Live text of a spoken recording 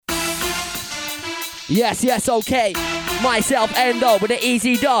Yes, yes, okay. Myself, Endo, with the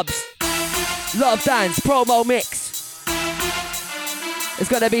Eazy Dubz. Love Dance promo mix. It's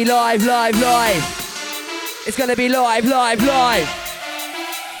gonna be live, live, live. It's gonna be live, live, live.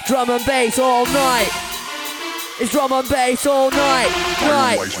 Drum and bass all night. It's drum and bass all night.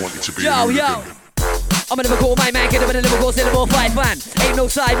 Yo, yo. I'm a Liverpool my man, get him in a Liverpool syllable 5 man. Ain't no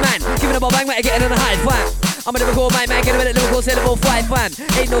side man, giving him a bang, man, getting on a high fan. I'm a Liverpool my man, get him in a Liverpool syllable 5 man.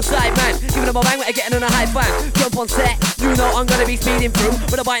 Ain't no side man, giving him a bang, man, getting on a high fan. Jump on set, you know I'm gonna be speeding through.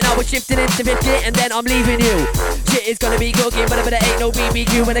 With a bite now, we're shifting into 50 and then I'm leaving you. Shit is gonna be cooking, but there ain't no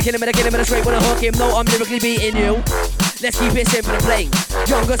BBQ. When I kill him, and I straight when I hook him. No, I'm lyrically beating you. Let's keep it simple and plain.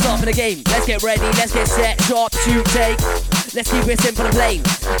 Younger start for the game. Let's get ready, let's get set, sharp, shoot, take. Let's keep it simple and plain.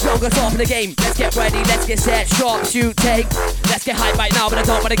 Younger start for the game. Let's get ready, let's get set, sharp, shoot, take. Let's get hype right now, but I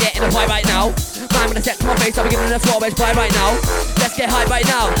don't wanna get in the fight right now. Man, when I set to my face, I'll be giving it a 4-edge pie right now. Let's get hype right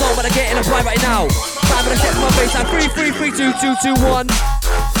now, don't wanna get in a fight right now. Man, when I set to my face, I'm 3, 3, 3, 2, 2, 2, 1.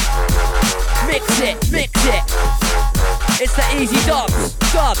 Mix it, mix it. It's the Eazy Dubz,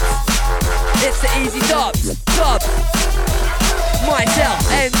 Dubz. It's the Eazy Dubz, Dubz.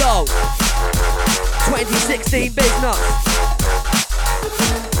 Myself, Endo. 2016 business.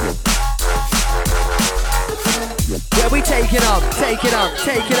 Yeah, we take it up, take it up,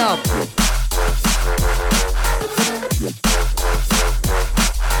 take it up.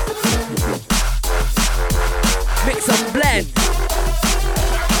 Mix and blend.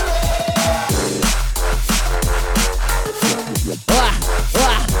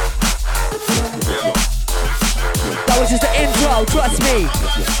 That was just the intro, trust me.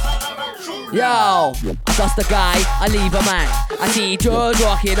 Yo, I dust a guy, I leave a man. I see George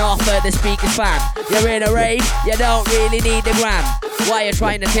rocking off at the speakers fam. You're in a rave, you don't really need the gram. Why you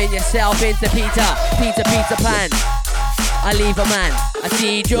trying to turn yourself into Peter Pan? I leave a man. I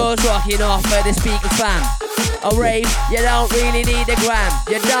see George rocking off at the speakers fam. A rave, you don't really need a gram.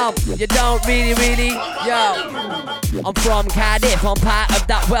 You don't really, yo. I'm from Cardiff, I'm part of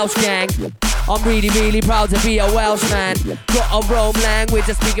that Welsh gang. I'm really proud to be a Welshman. Got a Rome language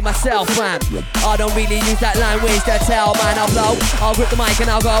to speak it myself, man. I don't really use that language to tell, man. I'll blow, I'll grip the mic and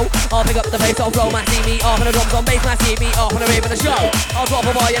I'll go. I'll pick up the bass, I'll flow, man. See me off on the drums on bass, man. See me off on the rave of the show. I'll drop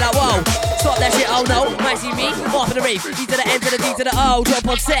a boy, you're like, whoa. Stop that shit, oh no. Man, see me off on the rave. E to the N to the D to the O. Drop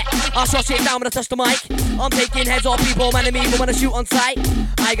on set. I'll shot shit down when I touch the mic. I'm taking heads off people, man, and me when I shoot on sight.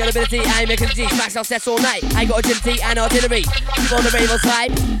 I got ability, I'm making G. Smash out sets all night. I got agility and artillery. Keep on the rave on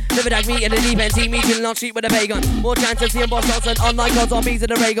type. Never drag me in the deep end. See me chilling on street with a pagan. More chance of seeing boss shots and online gods on bees and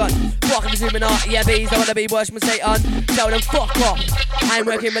the ray gun. Fucking zooming out, yeah, bees. I wanna be worse than Satan. Tell them fuck off. I'm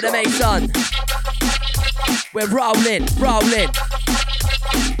working with the Mason. We're rolling, rolling.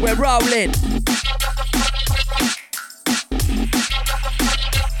 We're rolling.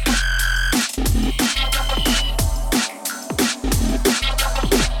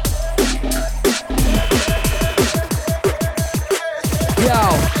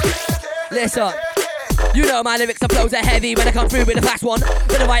 Yo, listen. You know my lyrics and flows are heavy when I come through with a fast one.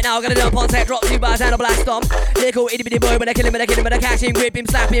 But right now I'm gonna jump on set, drop 2 bars and a blast on. Little itty bitty boy when I kill him, with a cash him, grip him,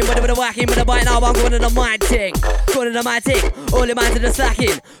 slap him, with a whack him, with a bite now I'm going to the mad ting. Going to the mad ting, all in mind to the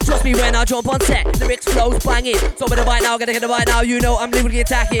slacking. Trust me when I jump on set, lyrics flows banging. So with a bite now, gonna get the bite now, you know I'm literally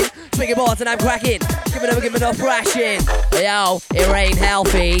attacking. Swinging balls and I'm cracking, giving up thrashing. Yo, it ain't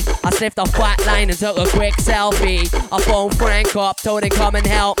healthy. I sniffed a fat line and took a quick selfie. I phoned Frank up, told him come and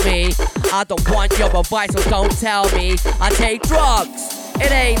help me. I don't want your advice, so don't tell me. I take drugs,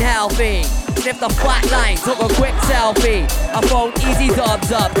 it ain't healthy. Sniffed the flat line, took a quick selfie. I phoned Eazy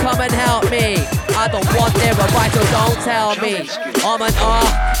Dubz up, come and help me. I don't want their advice, so don't tell me. I'm an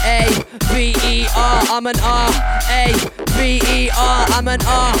R-A-V-E-R. I'm an R-A-V-E-R. I'm an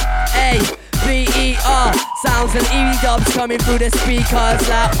R-A-V-E-R. Sounds and Eazy Dubz coming through the speakers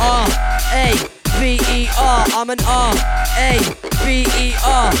like R-A-V-E-R. I'm an R-A-V-E-R.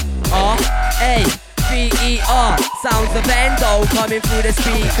 R-A-V-E-R. Sounds of Endo coming through the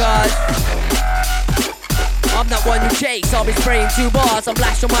speakers. I'm that one you chase, I'll be spraying 2 bars and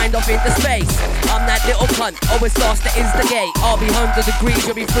blast your mind off into space. I'm that little cunt, always lost to instigate. I'll be 100 degrees,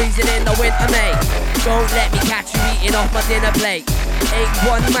 you'll be freezing in the winter, mate. Don't let me catch you eating off my dinner plate. Ain't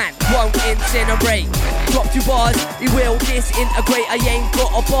one man, won't incinerate. Drop 2 bars, he will disintegrate. I ain't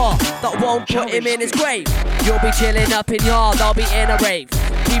got a bar that won't put him in his grave. You'll be chilling up in yard, I'll be in a rave.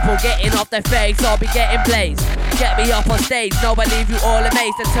 People getting off their face, I'll be getting blazed. Get me up on stage, no, I leave you all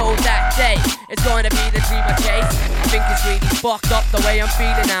amazed until that day. It's going to be the dream I chase. I think it's really fucked up the way I'm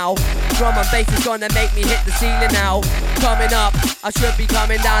feeling now. Drum and bass is gonna make me hit the ceiling now. Coming up, I should be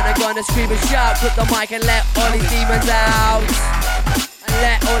coming down. I'm gonna scream and shout, put the mic and let all these demons out. And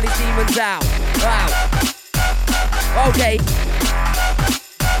let all these demons out. Wow. Okay.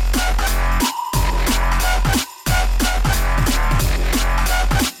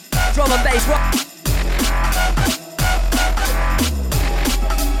 Drum and bass rock.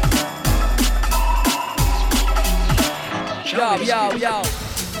 Yo.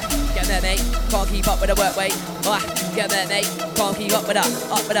 Get there, mate. Can't keep up with the work rate. Get there, mate. Can't keep up with the.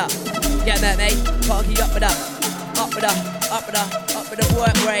 Get there, mate. Can't keep up with the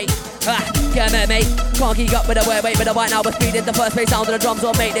work rate. Get there, mate. Can't keep up with the work rate. But right now we're speeding the first place. Sound of the drums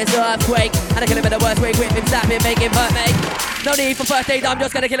will make this earthquake. And I kill him with the worst way. Grip him, snap him, make him hurt, mate. No need for first aid. I'm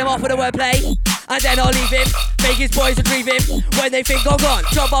just gonna kill him off with the wordplay. And then I'll leave him. Make his boys retrieve him. When they think I'm gone,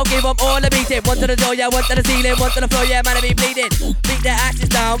 jump, I'll give them all a beating. One to the door, yeah, one to the ceiling, one to the floor, yeah, man, I be bleeding. Beat their asses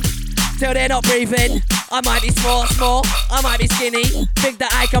down till they're not breathing. I might be small, I might be skinny. Think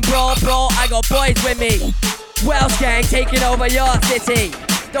that I can brawl, I got boys with me. Welsh gang taking over your city.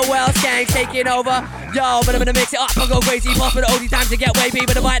 The Welsh gang taking over. Yo, but I'm gonna mix it up and go crazy. Pop for the oldie time to get wavy.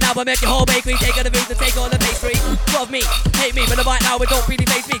 But right now we're making whole bakery. Take all the food to take all the pastry. Love me, hate me, but right now we don't really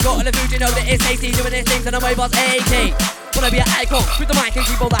face me. Got all the food, you know that it's tasty. Doing these things and I'm way boss 80. Wanna be an icon, with the mic and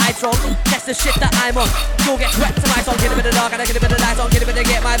keep all the hype strong. That's the shit that I'm on. You'll get swept to my song, get a bit of dark and I get a bit of light on, get a bit to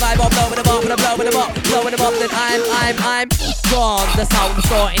get my vibe on. Blow with the bar, blow with the bar, blow with the bar. Then I'm gone. That's how I'm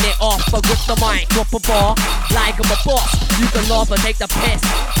starting it off. But with the mic, drop a bar, like I'm a boss. You can laugh and take the piss.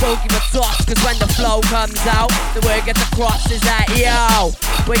 Don't give a toss, cause when the flow comes out, the word gets across is that yo,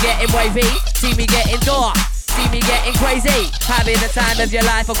 we're getting wavy, see me getting dark. See me getting crazy, having the time of your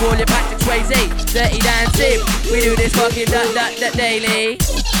life. I call you Patrick Swayze, dirty dancing. We do this fucking daily.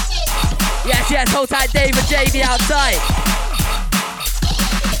 Yes, hold tight, Dave and JD outside.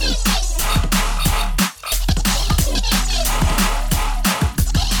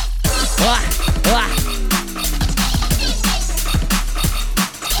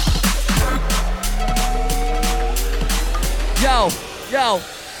 Yo.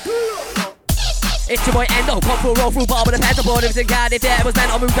 It's your boy Endo, pop through, roll through, bar with a pencil board. If it's in Cardiff, yeah, it was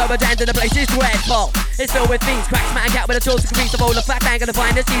meant. I moved over agenda, the place is dreadful. It's filled with fiends, cracks, man, cat with a tool to grease. A bowl of fat, ain't gonna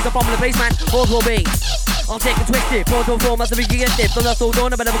find the cheese. I'm from the place, man, all will be. I'm taking twisted, prawn to form, as a big against from the soul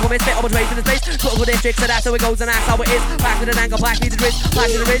dawn, but never come in, spit on the trace in the space. Critical district, so that's how it goes, and that's how it is. Back to the angle, back to the wrist, back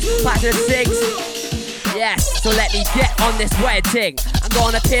to the ridge, back to the six. Yes, so let me get on this wedding. I'm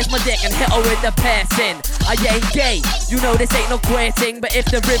gonna pierce my dick and hit her with the piercing. I ain't gay, you know this ain't no quitting. But if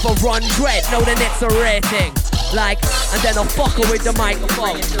the river runs red, know then it's a rating. Like, and then I'll fuck her with the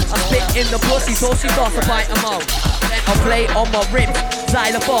microphone. I spit in the pussy so she starts to bite them out. Then I'll play on my ribs,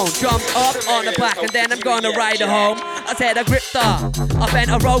 xylophone. Jump up on the back and then I'm gonna ride her home. I said I gripped her, I bent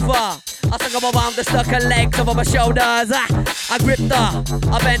her over. I stuck her around the stuck her legs over my shoulders. I gripped her,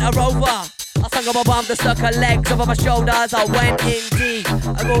 I bent her over. I sung up my bum to stuck her legs over my shoulders. I went in deep,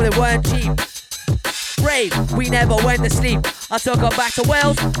 I know they weren't cheap. Brave, we never went to sleep. I took her back to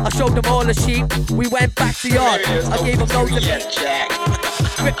Wales, I showed them all the sheep. We went back to yard, I gave them loads of meat.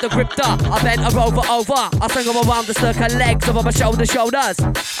 Gripped her, I bent her over. I sung her around to stuck her legs over my shoulders.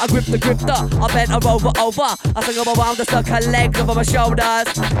 I gripped her, I bent her over. I sung her around to stuck her legs over my shoulders.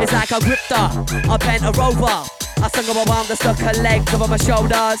 It's like I gripped her, I bent her over. I sung her around to stuck her legs over my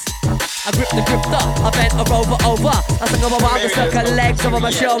shoulders. I gripped her, I bent her over. I sung her around to stuck her legs over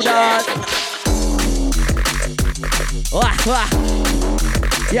my shoulders.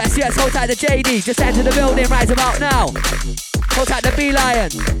 Yes, hold tight the JD, just enter the building right about now. Hold tight the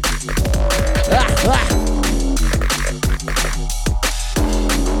B-Lion.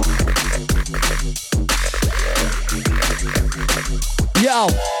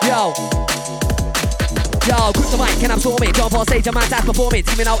 Yo, grip the mic and I'm storming. Jump on stage and my task performing.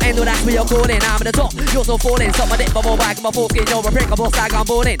 Teaming out Endo, that's me, you're calling. I'm at the top, you're so falling. Suck my dick, my more back and my foreskin. You're a prick, I'm all stag, I'm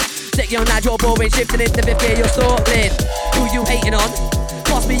balling. Sick young lad, you're boring. Shifting into fifth gear, you're stalling. Who you hating on?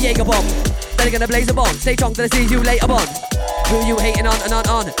 Pass me Jaeger bomb. Then you're gonna blaze a bomb. Stay strong till I see you later on. Who you hating on and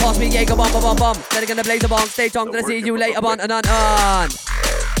on. Pass me Jaeger bomb. Then you're gonna blaze a bomb. Stay strong till I see you later on and on.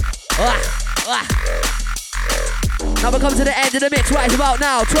 Now we come to the end of the mix right about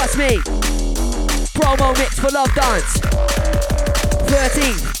now, trust me. Promo mix for Love Dance.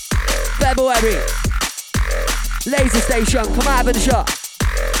 13th February. Laser Station, come out of the shot.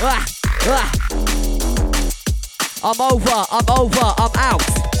 I'm over, I'm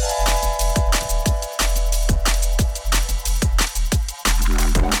out.